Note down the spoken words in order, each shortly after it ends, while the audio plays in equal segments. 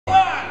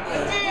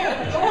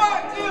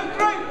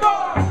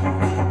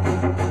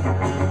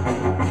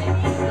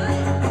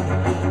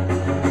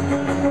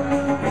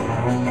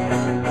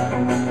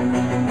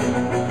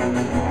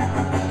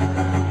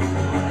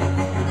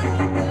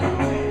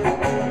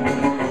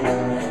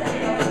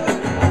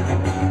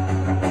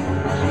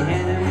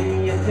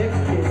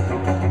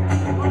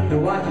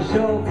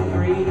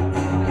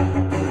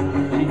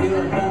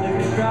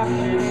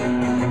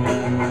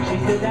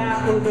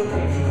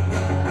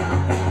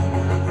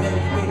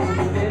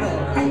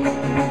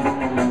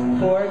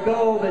For a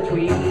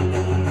go-between.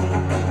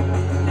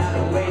 Now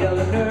the weight of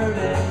the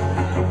nervous,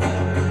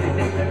 they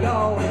think they're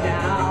going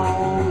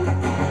down.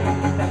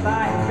 Step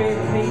by his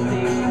favorite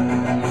painting,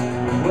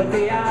 with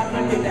the eyes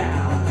looking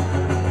down.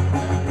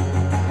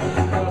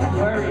 Don't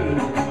worry,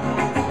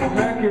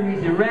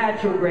 Mercury's in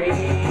retrograde.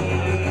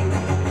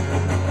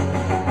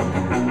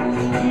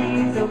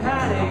 He's so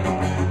panic,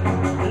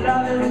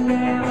 love is a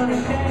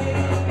gambling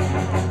game.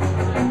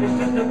 It's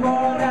just a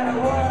more than a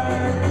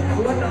word,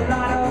 with a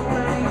lot of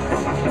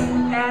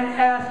and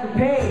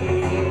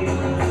escapade.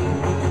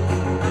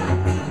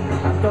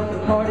 I thought the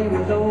party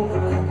was over,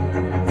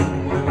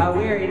 my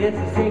weariness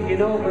is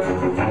taking over.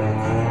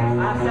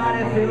 I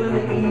started feeling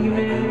the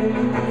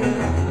evening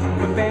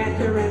with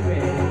banter and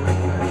wit.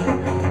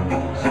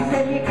 She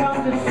said, "Here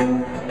comes the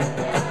soup,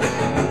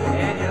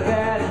 and you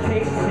better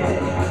taste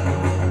it."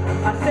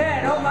 I said,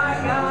 "Oh my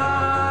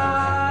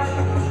God,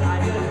 I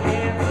just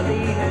can't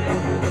believe it."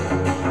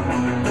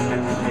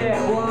 And she said,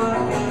 "What?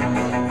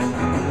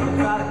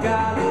 About a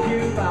guy that you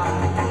buy."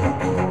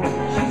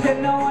 She said,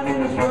 "No one in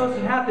this world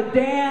should have to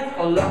dance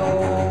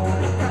alone."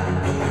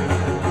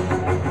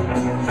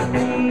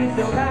 Please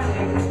don't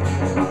panic.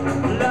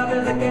 Love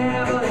is a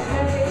gamble, they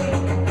say.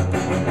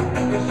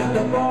 It's just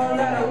a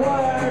four-letter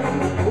word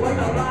with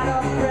a lot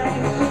of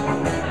French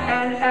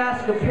and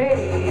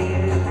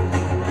escapade.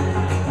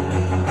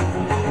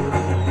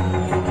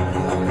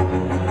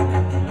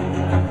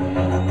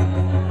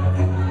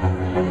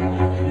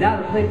 Now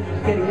the place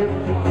is getting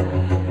empty,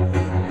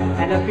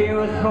 and the beer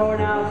was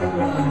pouring out.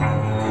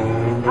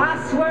 I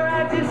swear I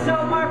just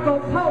saw Marco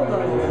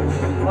Polo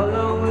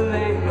alone with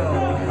Van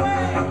Gogh.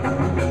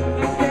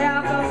 Stay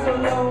out not so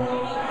low,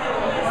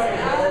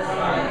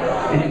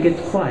 and it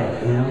gets quiet,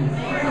 you know.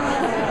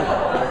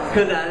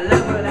 'Cause I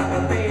love her, that's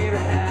my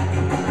favorite act,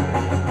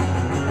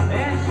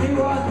 and she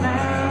was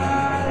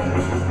mad.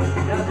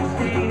 Nothing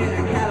stayed in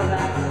her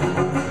Cadillac,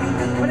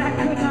 but I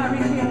could not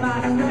retain my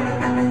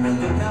strength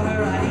to tell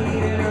her I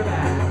needed her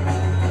back.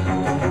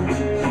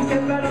 She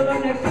said, "Better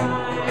luck next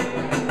time,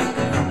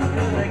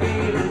 'cause the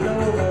game is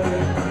over.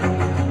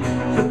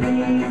 So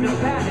please don't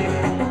panic,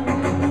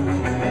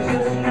 it's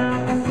just not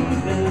the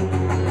season.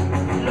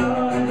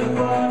 Love is a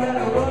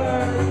four-letter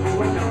word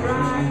with no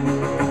rhyme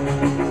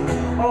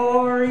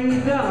or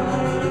reason."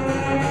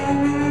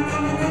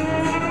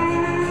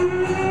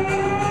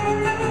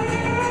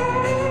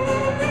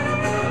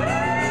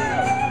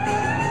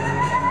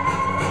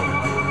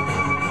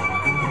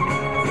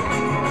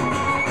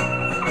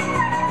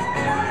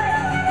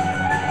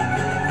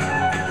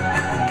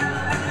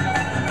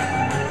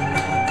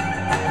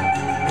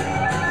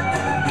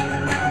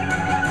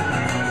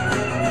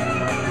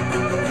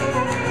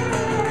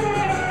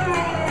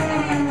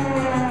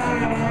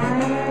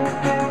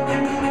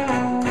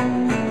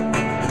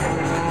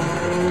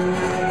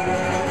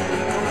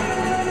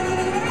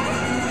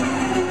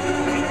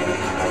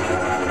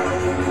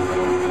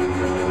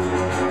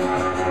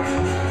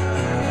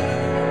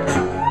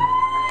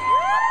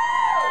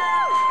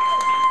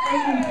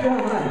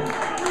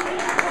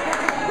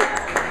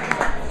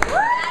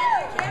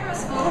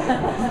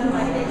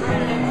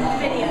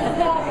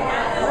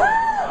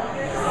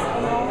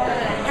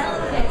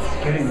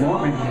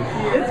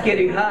 It's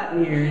getting hot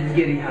in here. It's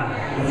getting hot.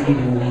 It's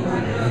getting warm.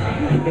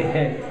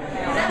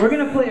 We're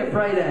gonna play a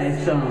Bright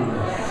Eyes song.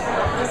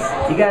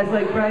 You guys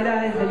like Bright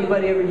Eyes?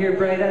 Anybody ever hear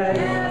Bright Eyes?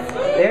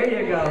 There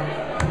you go.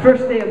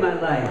 First day of my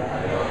life.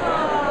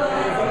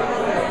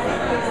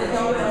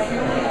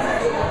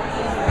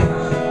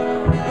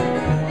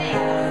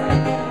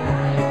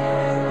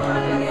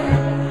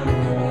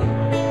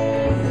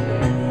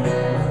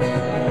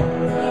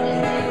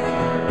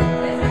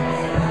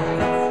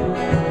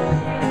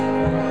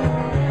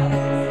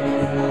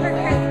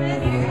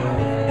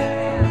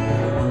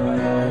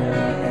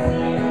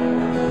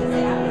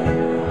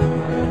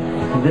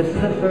 This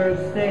is the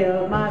first day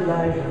of my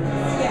life.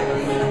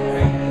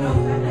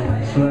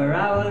 Swear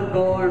I was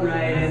born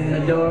right in the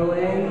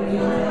doorway.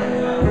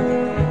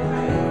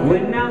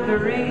 When out the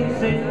rain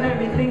and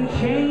everything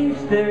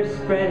changed, they're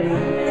spreading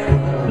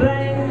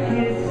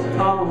blankets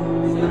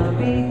on the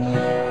beach.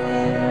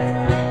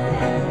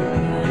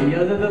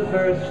 You're the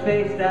first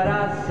face that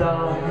I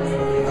saw.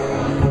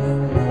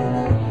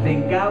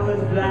 Think I was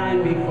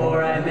blind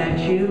before I met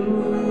you.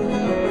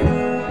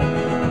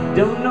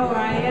 Don't know where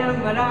I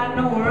am, but I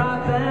know where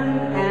I've been,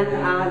 and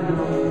I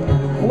know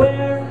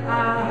where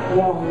I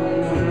want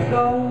to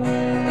go.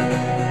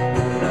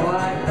 So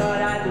I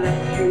thought I'd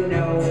let you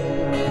know.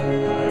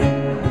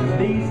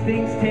 These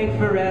things take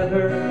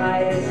forever, I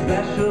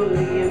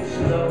especially am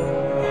slow.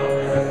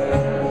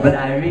 But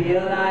I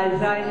realize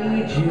I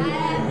need you,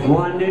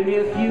 wondering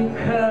if you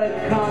could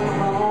come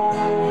home.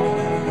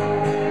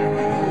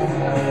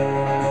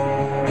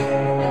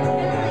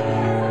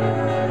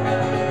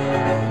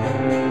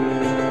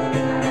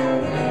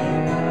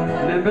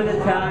 Remember the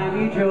time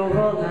you drove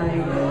all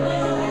night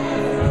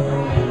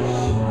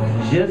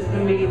just to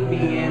meet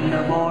me in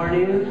the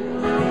morning?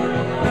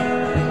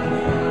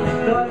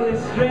 Thought thought it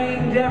was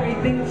strange,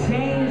 everything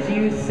changed,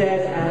 you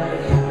said, as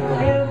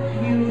if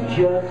you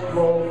just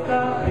woke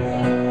up.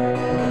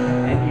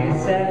 And you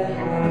said,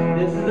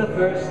 this is the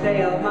first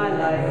day of my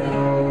life,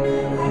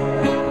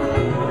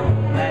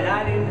 that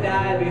I didn't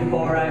die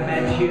before I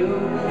met you.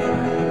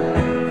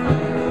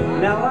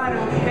 Now I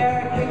don't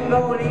care, I can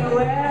go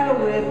anywhere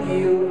with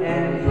you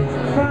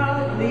and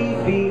probably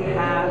be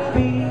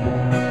happy.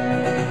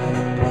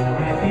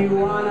 If you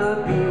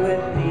wanna be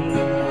with me,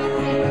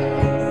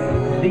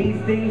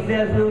 these things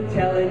there's no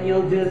telling,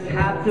 you'll just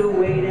have to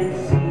wait and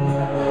see.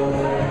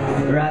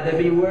 Rather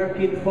be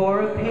working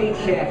for a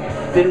paycheck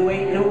than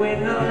waiting to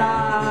win the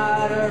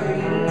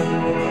lottery.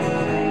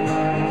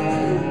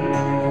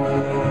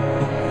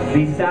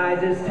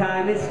 Besides, this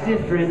time it's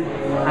different,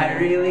 I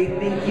really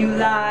think you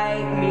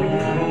like me.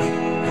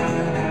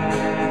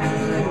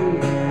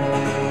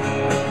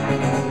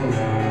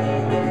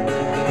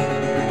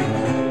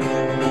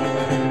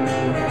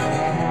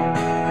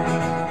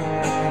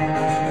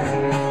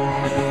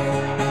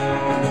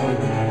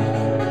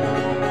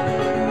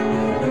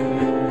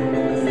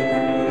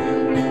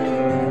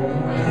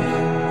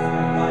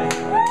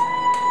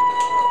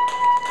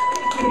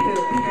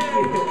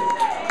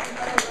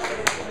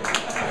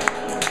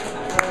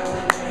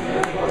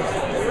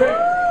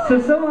 So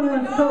someone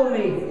once told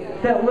me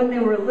that when they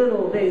were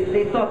little,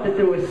 they thought that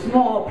there were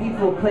small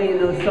people playing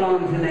those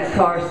songs in that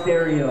car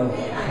stereo.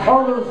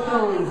 All those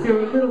songs, there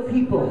were little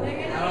people.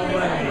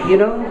 You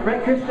know,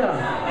 right, Cristof?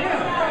 Yeah.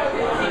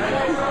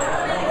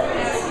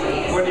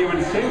 What do you want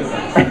to say to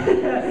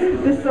that?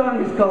 This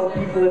song is called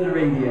People in the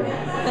Radio.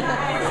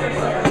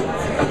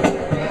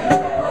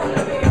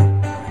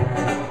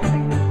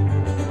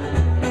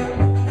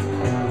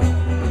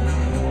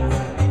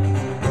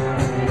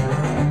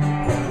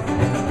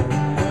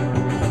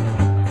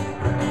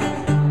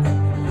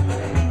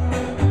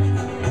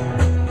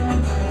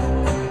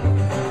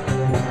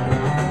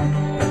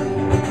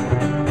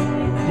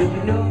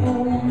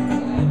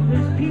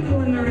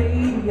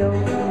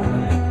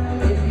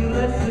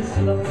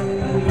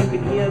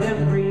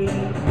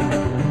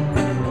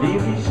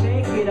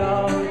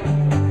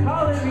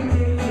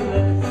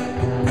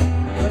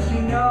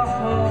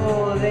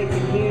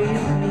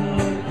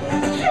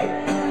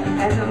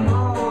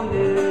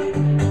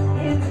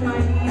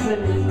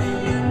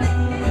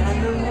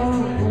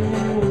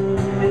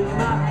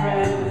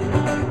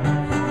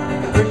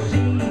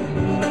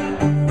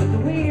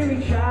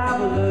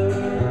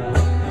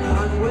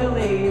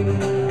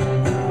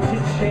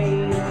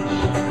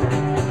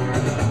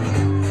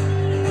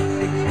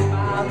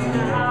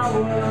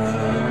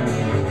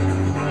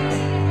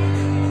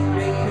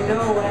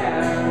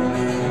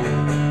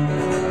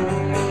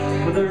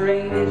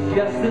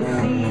 Just the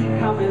sea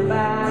coming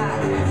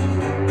back.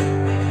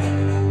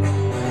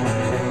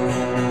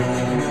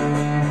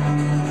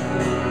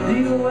 Do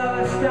you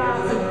ever stop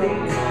to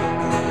think?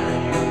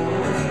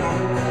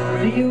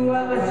 Do you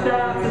ever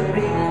stop to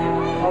think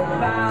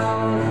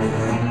about the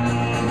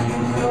seeds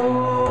you sow?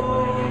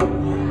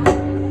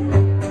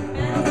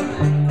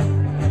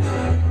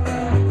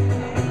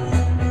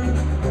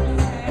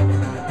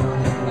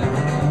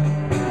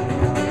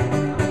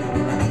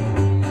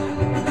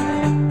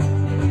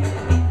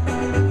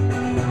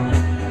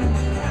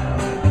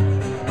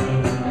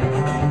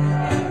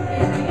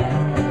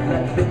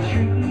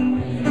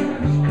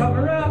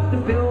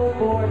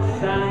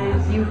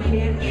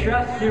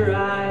 Trust your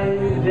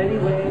eyes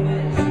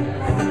anyways.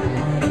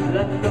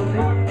 Let the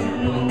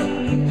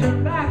money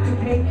turn back to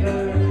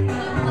paper,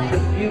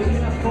 if you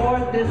can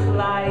afford this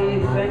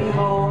life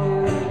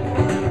anymore.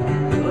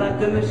 Let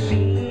the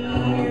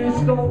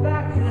machines go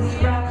back to the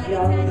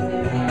scrapyard.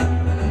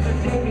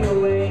 They're taking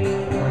away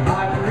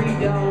our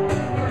freedom,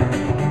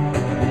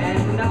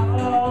 and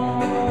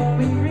all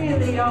we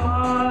really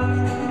are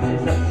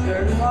is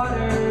absurd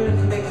waters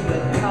mixed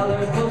with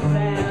colorful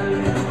sand.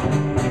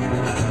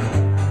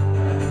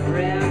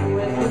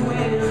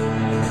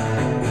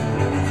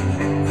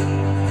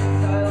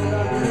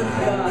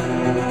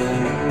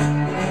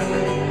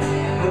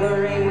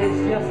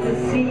 The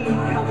sea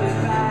coming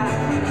back.